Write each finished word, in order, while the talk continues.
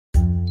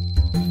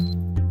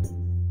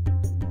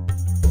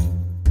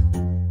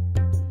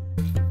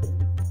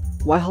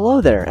Why hello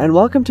there, and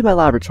welcome to my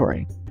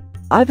laboratory.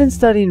 I've been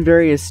studying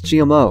various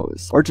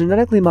GMOs, or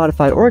genetically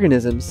modified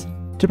organisms,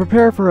 to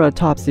prepare for a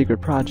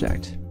top-secret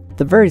project.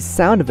 The very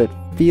sound of it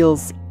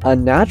feels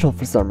unnatural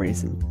for some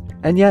reason,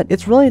 and yet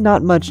it's really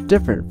not much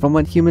different from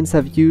what humans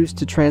have used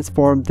to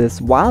transform this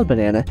wild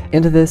banana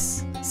into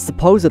this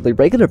supposedly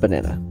regular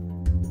banana.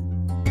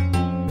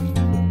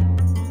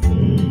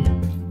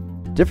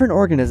 Different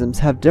organisms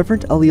have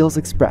different alleles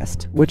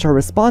expressed, which are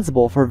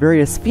responsible for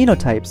various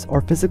phenotypes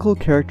or physical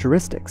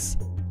characteristics.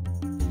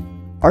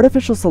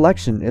 Artificial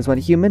selection is when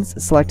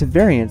humans select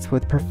variants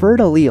with preferred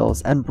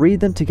alleles and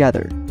breed them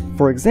together.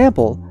 For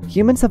example,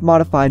 humans have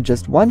modified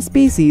just one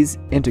species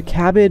into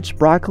cabbage,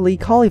 broccoli,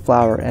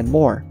 cauliflower, and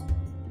more.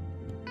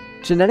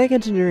 Genetic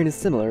engineering is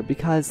similar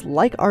because,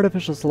 like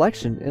artificial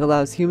selection, it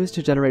allows humans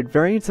to generate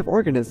variants of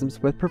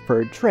organisms with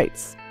preferred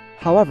traits.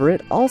 However,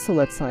 it also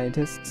lets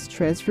scientists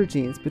transfer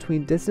genes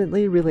between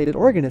distantly related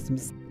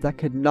organisms that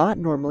could not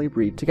normally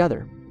breed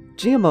together.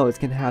 GMOs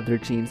can have their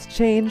genes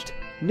changed,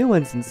 new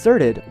ones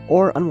inserted,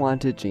 or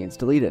unwanted genes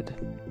deleted.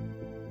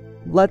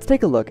 Let's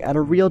take a look at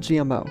a real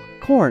GMO,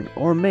 corn,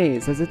 or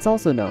maize as it's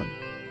also known.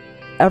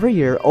 Every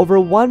year, over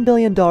 $1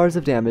 billion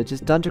of damage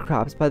is done to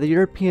crops by the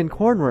European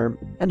cornworm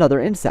and other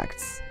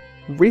insects.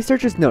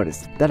 Researchers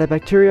noticed that a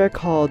bacteria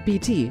called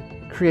Bt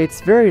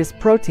creates various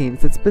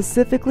proteins that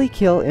specifically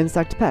kill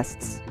insect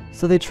pests,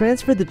 so they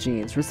transferred the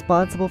genes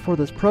responsible for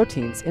those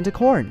proteins into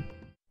corn.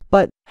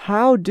 But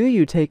how do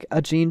you take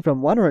a gene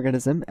from one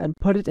organism and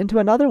put it into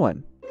another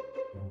one?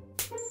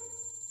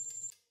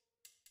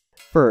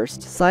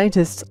 First,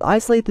 scientists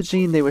isolate the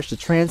gene they wish to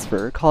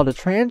transfer, called a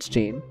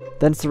transgene,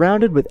 then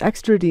surround it with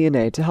extra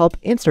DNA to help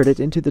insert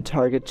it into the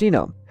target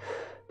genome.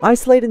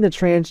 Isolating the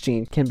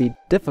transgene can be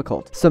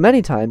difficult, so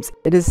many times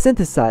it is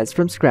synthesized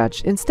from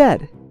scratch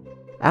instead.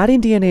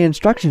 Adding DNA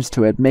instructions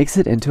to it makes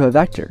it into a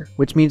vector,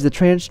 which means the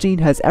transgene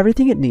has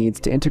everything it needs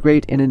to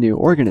integrate in a new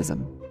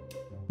organism.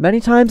 Many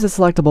times a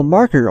selectable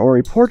marker or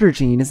reporter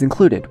gene is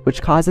included,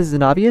 which causes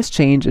an obvious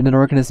change in an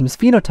organism's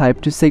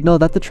phenotype to signal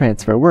that the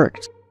transfer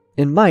worked.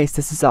 In mice,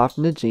 this is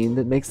often a gene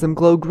that makes them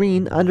glow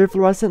green under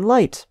fluorescent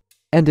light.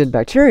 And in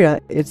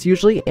bacteria, it's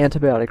usually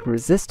antibiotic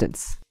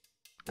resistance.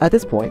 At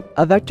this point,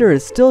 a vector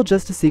is still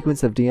just a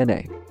sequence of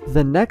DNA.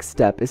 The next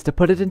step is to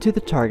put it into the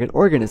target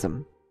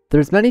organism.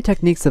 There's many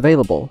techniques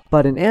available,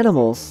 but in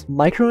animals,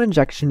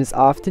 microinjection is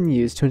often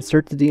used to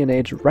insert the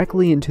DNA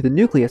directly into the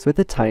nucleus with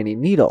a tiny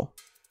needle.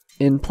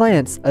 In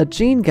plants, a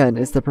gene gun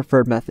is the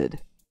preferred method.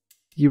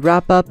 You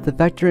wrap up the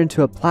vector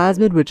into a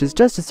plasmid, which is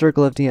just a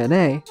circle of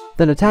DNA,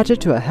 then attach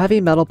it to a heavy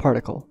metal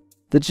particle.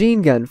 The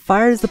gene gun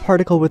fires the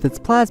particle with its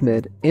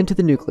plasmid into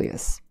the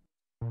nucleus.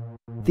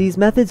 These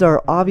methods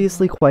are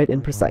obviously quite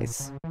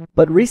imprecise,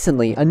 but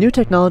recently a new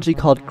technology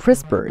called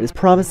Crispr is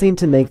promising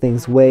to make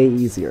things way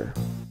easier.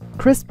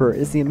 Crispr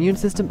is the immune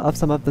system of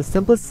some of the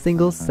simplest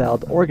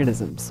single-celled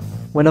organisms.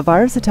 When a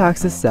virus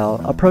attacks a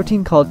cell, a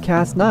protein called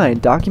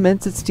Cas9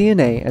 documents its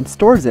DNA and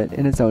stores it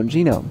in its own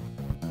genome.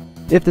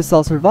 If the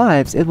cell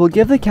survives, it will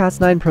give the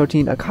Cas9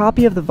 protein a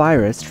copy of the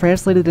virus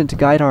translated into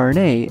guide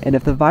RNA, and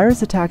if the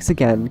virus attacks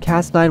again,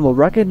 Cas9 will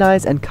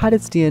recognize and cut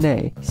its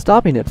DNA,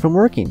 stopping it from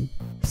working.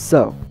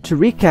 So, to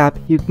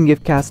recap, you can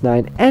give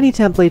Cas9 any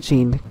template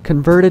gene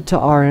converted to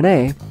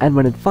RNA, and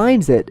when it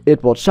finds it,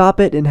 it will chop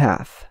it in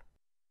half.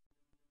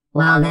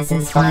 Wow, this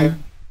is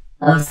fun.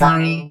 Oh,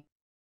 sorry.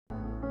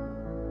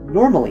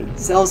 Normally,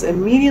 cells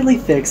immediately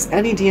fix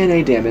any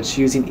DNA damage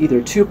using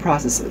either two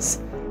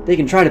processes. They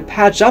can try to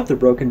patch up the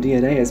broken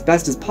DNA as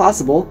best as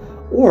possible,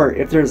 or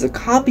if there is a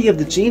copy of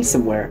the gene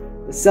somewhere,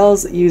 the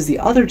cells use the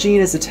other gene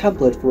as a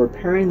template for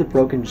repairing the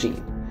broken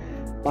gene.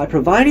 By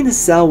providing the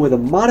cell with a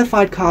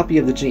modified copy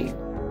of the gene,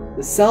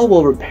 the cell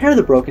will repair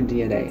the broken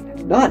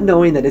DNA, not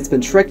knowing that it's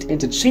been tricked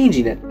into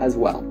changing it as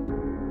well.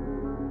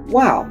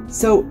 Wow,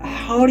 so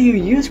how do you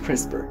use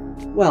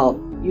CRISPR? Well,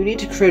 you need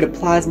to create a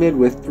plasmid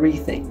with three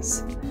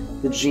things: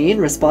 the gene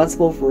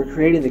responsible for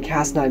creating the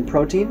Cas9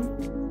 protein,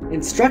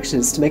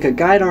 instructions to make a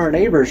guide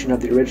RNA version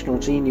of the original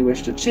gene you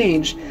wish to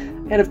change,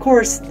 and of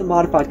course, the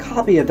modified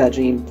copy of that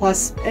gene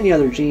plus any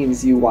other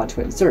genes you want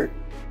to insert.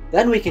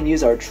 Then we can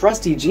use our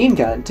trusty gene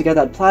gun to get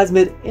that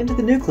plasmid into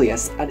the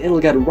nucleus, and it'll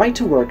get right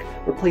to work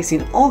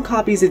replacing all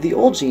copies of the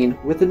old gene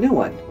with the new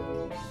one.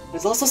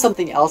 There's also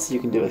something else you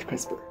can do with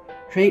CRISPR.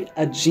 Create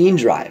a gene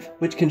drive,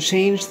 which can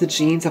change the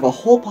genes of a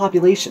whole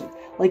population,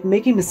 like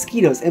making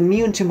mosquitoes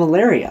immune to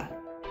malaria.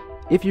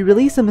 If you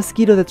release a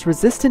mosquito that's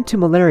resistant to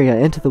malaria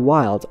into the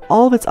wild,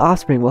 all of its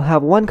offspring will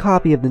have one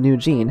copy of the new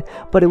gene,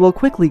 but it will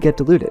quickly get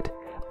diluted.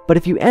 But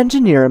if you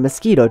engineer a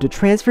mosquito to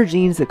transfer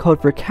genes that code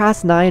for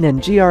Cas9 and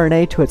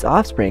gRNA to its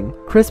offspring,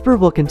 CRISPR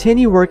will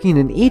continue working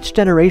in each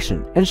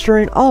generation,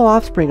 ensuring all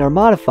offspring are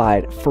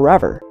modified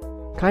forever.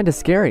 Kinda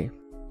scary.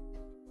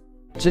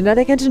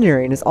 Genetic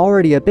engineering is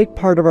already a big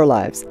part of our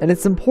lives, and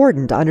it's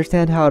important to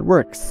understand how it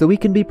works so we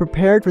can be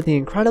prepared for the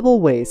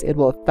incredible ways it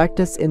will affect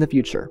us in the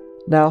future.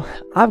 Now,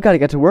 I've got to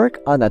get to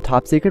work on that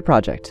top secret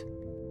project.